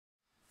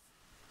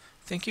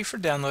Thank you for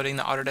downloading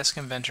the Autodesk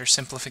Inventor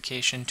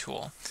Simplification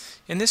tool.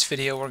 In this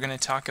video we're going to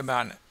talk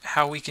about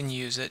how we can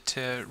use it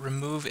to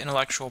remove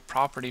intellectual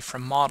property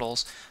from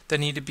models that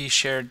need to be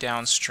shared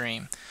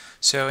downstream.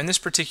 So in this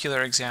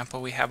particular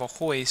example we have a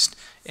hoist,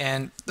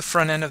 and the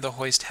front end of the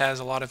hoist has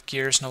a lot of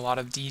gears and a lot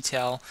of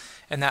detail,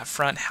 and that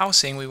front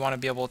housing we want to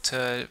be able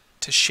to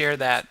share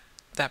that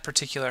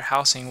particular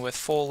housing with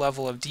full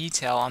level of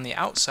detail on the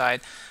outside,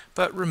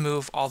 but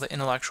remove all the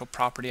intellectual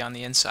property on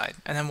the inside.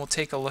 And then we'll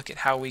take a look at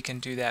how we can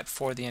do that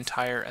for the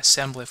entire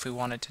assembly if we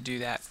wanted to do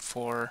that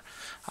for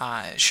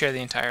share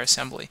the entire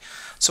assembly.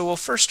 So we'll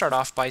first start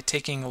off by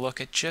taking a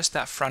look at just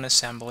that front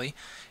assembly,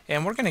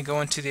 and we're going to go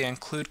into the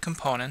include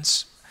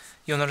components.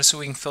 You'll notice that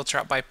we can filter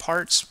out by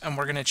parts, and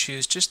we're going to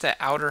choose just the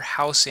outer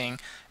housing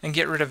and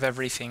get rid of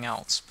everything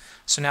else.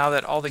 So now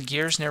that all the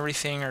gears and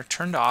everything are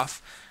turned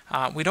off,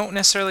 we don't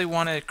necessarily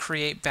want to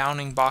create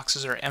bounding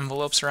boxes or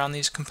envelopes around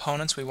these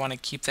components. We want to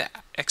keep the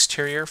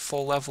exterior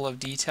full level of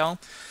detail.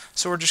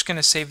 So we're just going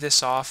to save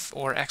this off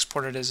or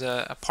export it as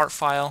a part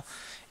file.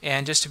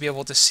 And just to be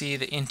able to see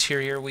the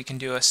interior, we can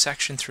do a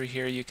section through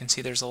here. You can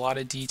see there's a lot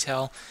of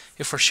detail.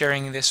 If we're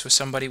sharing this with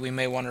somebody, we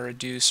may want to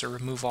reduce or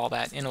remove all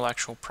that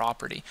intellectual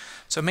property.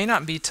 So it may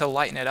not be to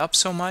lighten it up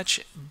so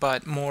much,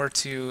 but more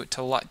to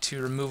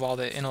remove all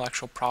the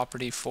intellectual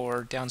property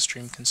for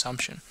downstream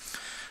consumption.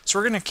 So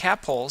we're going to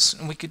cap holes,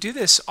 and we could do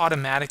this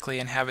automatically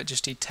and have it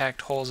just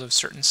detect holes of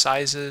certain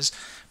sizes,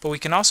 but we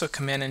can also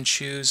come in and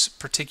choose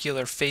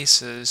particular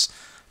faces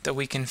that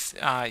we can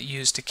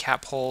use to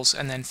cap holes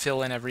and then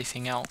fill in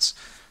everything else.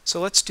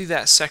 So let's do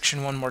that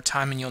section one more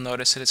time, and you'll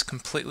notice that it's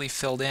completely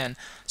filled in.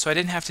 So I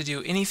didn't have to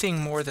do anything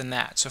more than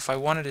that. So if I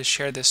wanted to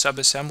share this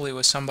subassembly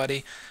with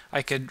somebody,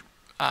 I could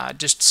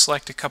just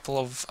select a couple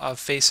of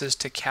faces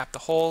to cap the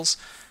holes,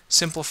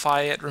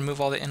 simplify it,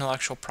 remove all the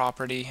intellectual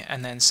property,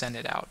 and then send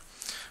it out.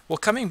 Well,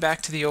 coming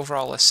back to the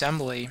overall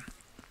assembly,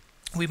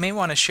 we may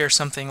want to share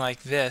something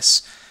like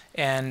this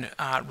and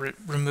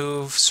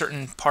remove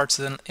certain parts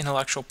of the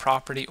intellectual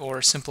property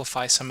or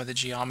simplify some of the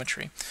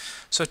geometry.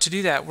 So to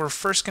do that, we're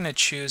first going to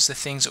choose the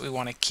things that we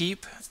want to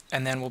keep,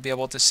 and then we'll be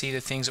able to see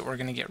the things that we're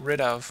going to get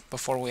rid of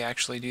before we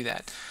actually do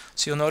that.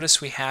 So you'll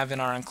notice we have in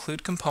our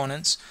include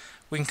components,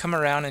 we can come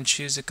around and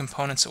choose the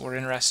components that we're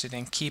interested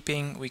in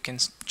keeping. We can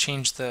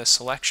change the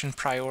selection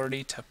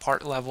priority to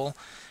part level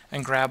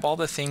and grab all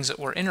the things that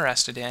we're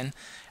interested in,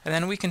 and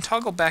then we can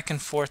toggle back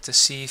and forth to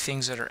see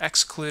things that are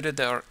excluded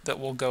that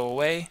will go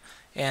away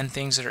and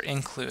things that are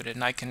included.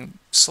 And I can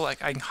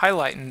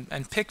highlight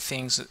and pick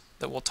things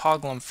that will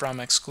toggle them from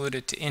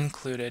excluded to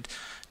included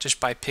just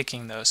by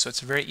picking those. So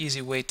it's a very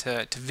easy way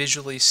to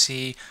visually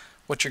see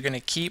what you're going to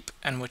keep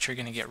and what you're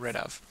going to get rid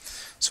of.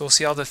 So we'll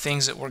see all the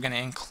things that we're going to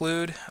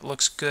include. It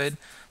looks good.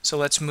 So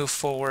let's move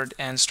forward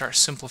and start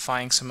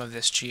simplifying some of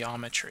this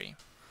geometry.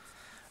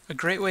 A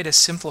great way to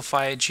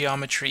simplify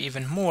geometry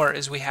even more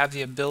is we have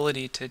the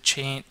ability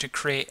to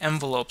create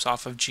envelopes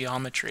off of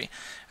geometry,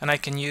 and I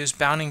can use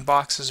bounding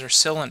boxes or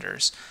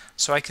cylinders.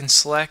 So I can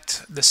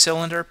select the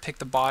cylinder, pick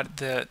the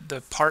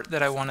part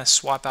that I want to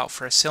swap out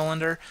for a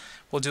cylinder.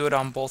 We'll do it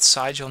on both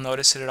sides. You'll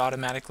notice that it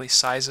automatically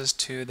sizes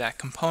to that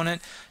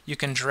component. You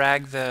can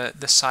drag the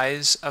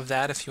size of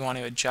that if you want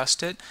to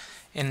adjust it.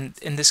 In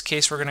this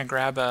case, we're going to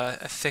grab a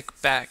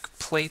thick back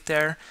plate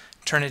there,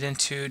 turn it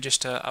into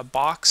just a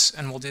box,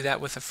 and we'll do that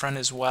with the front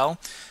as well.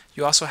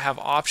 You also have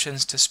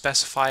options to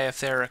specify if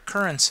there are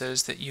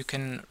occurrences that you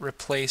can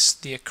replace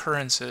the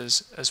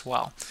occurrences as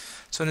well.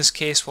 So in this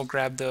case we'll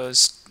grab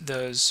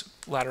those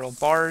lateral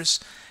bars,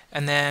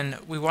 and then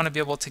we want to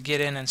be able to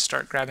get in and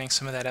start grabbing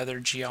some of that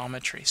other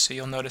geometry. So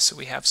you'll notice that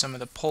we have some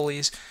of the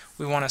pulleys.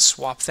 We want to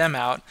swap them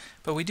out,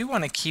 but we do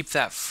want to keep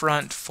that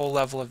front full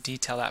level of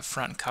detail, that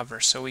front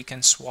cover. So we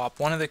can swap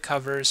one of the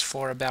covers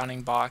for a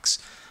bounding box,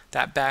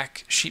 that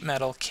back sheet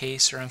metal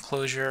case or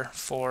enclosure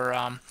for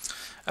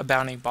a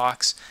bounding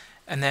box,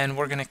 and then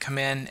we're going to come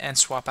in and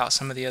swap out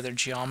some of the other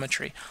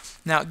geometry.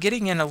 Now,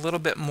 getting in a little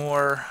bit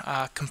more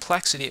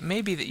complexity, it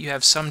may be that you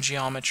have some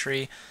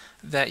geometry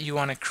that you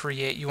want to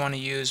create, you want to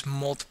use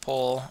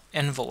multiple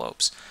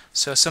envelopes.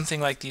 So something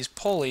like these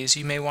pulleys,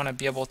 you may want to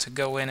be able to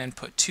go in and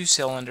put 2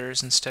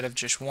 cylinders instead of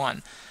just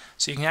one.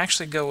 So you can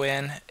actually go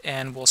in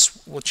and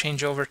we'll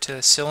change over to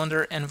the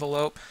cylinder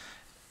envelope,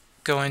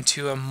 go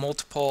into a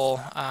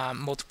multiple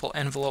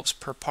envelopes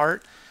per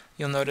part.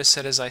 You'll notice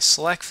that as I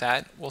select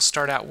that, we'll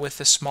start out with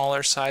the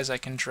smaller size. I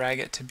can drag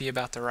it to be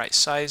about the right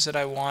size that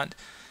I want.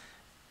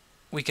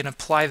 We can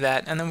apply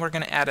that, and then we're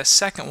going to add a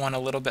second one a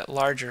little bit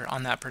larger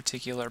on that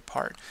particular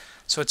part.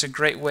 So it's a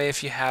great way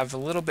if you have a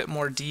little bit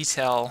more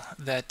detail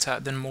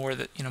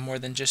more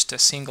than just a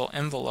single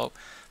envelope,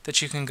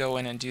 that you can go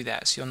in and do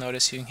that. So you'll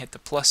notice you can hit the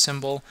plus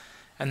symbol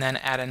and then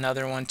add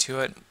another one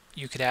to it.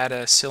 You could add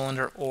a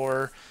cylinder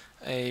or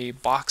a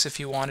box if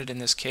you wanted. In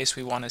this case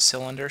we want a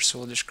cylinder, so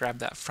we'll just grab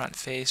that front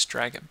face,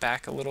 drag it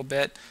back a little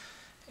bit,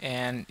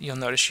 and you'll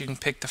notice you can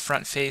pick the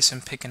front face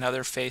and pick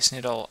another face and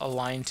it'll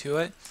align to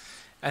it.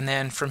 And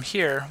then from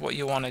here what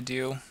you want to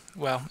do,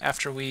 well,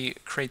 after we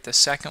create the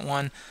second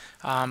one,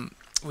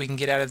 we can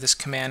get out of this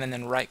command and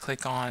then right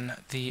click on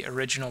the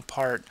original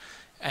part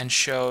and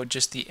show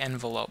just the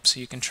envelope, so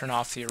you can turn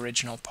off the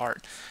original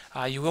part.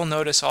 You will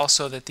notice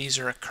also that these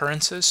are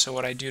occurrences, so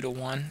what I do to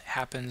one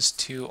happens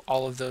to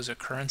all of those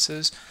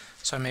occurrences,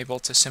 so I'm able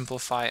to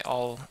simplify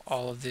all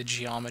of the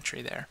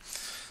geometry there.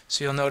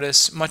 So you'll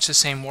notice much the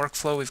same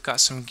workflow. We've got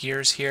some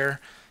gears here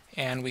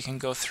and we can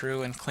go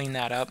through and clean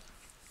that up.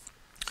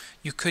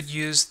 You could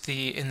use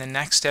in the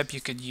next step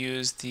you could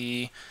use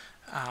the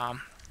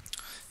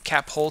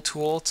cap hole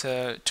tool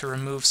to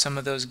remove some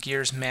of those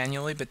gears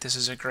manually, but this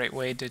is a great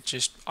way to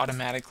just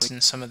automatically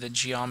in some of the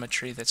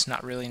geometry that's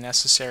not really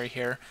necessary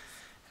here.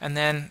 And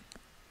then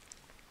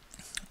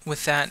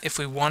with that, if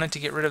we wanted to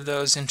get rid of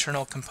those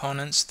internal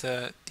components,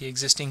 the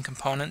existing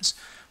components,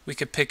 we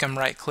could pick them,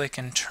 right click,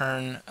 and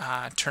turn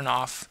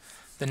off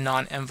the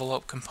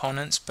non-envelope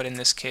components, but in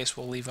this case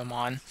we'll leave them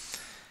on.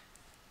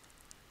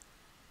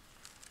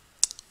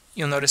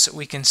 You'll notice that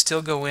we can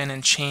still go in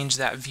and change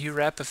that view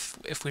rep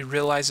if we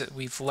realize that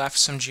we've left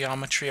some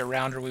geometry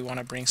around or we want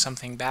to bring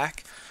something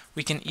back.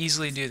 We can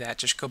easily do that.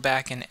 Just go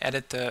back and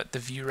edit the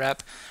view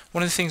rep.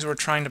 One of the things we're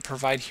trying to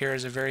provide here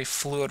is a very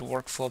fluid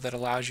workflow that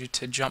allows you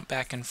to jump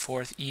back and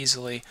forth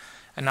easily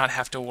and not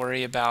have to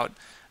worry about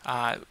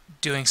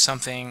doing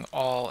something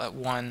all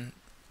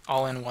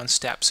in one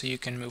step. So you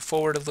can move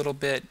forward a little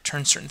bit,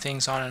 turn certain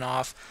things on and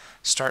off,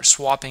 start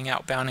swapping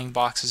out bounding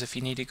boxes. If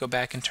you need to go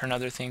back and turn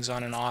other things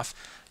on and off,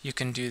 you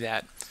can do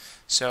that.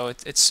 So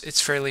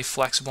it's fairly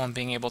flexible in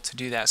being able to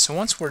do that. So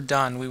once we're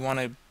done, we want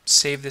to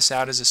save this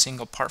out as a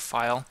single part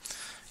file.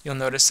 You'll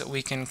notice that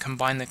we can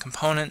combine the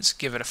components,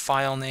 give it a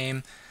file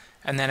name,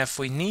 and then if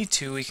we need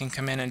to, we can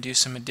come in and do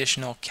some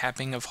additional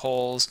capping of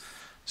holes,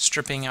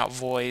 stripping out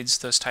voids,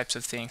 those types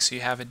of things. So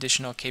you have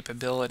additional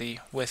capability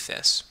with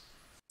this.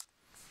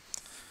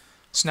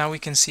 So now we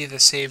can see the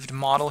saved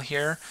model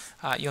here.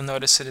 You'll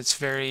notice that it's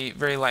very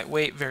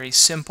lightweight, very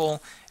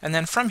simple. And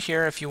then from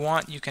here, if you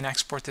want, you can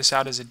export this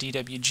out as a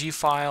DWG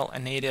file, a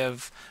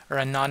native or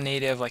a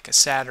non-native like a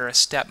SAT or a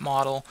STEP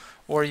model,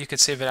 or you could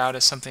save it out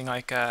as something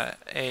like a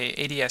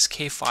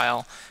ADSK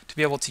file to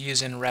be able to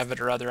use in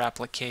Revit or other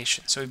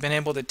applications. So we've been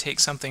able to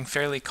take something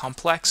fairly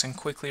complex and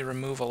quickly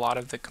remove a lot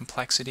of the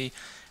complexity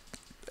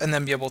and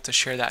then be able to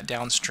share that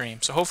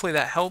downstream. So hopefully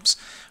that helps.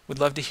 We'd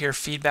love to hear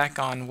feedback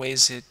on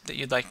ways that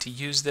you'd like to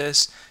use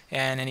this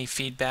and any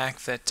feedback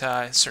that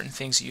certain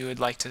things that you would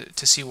like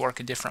to see work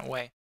a different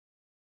way.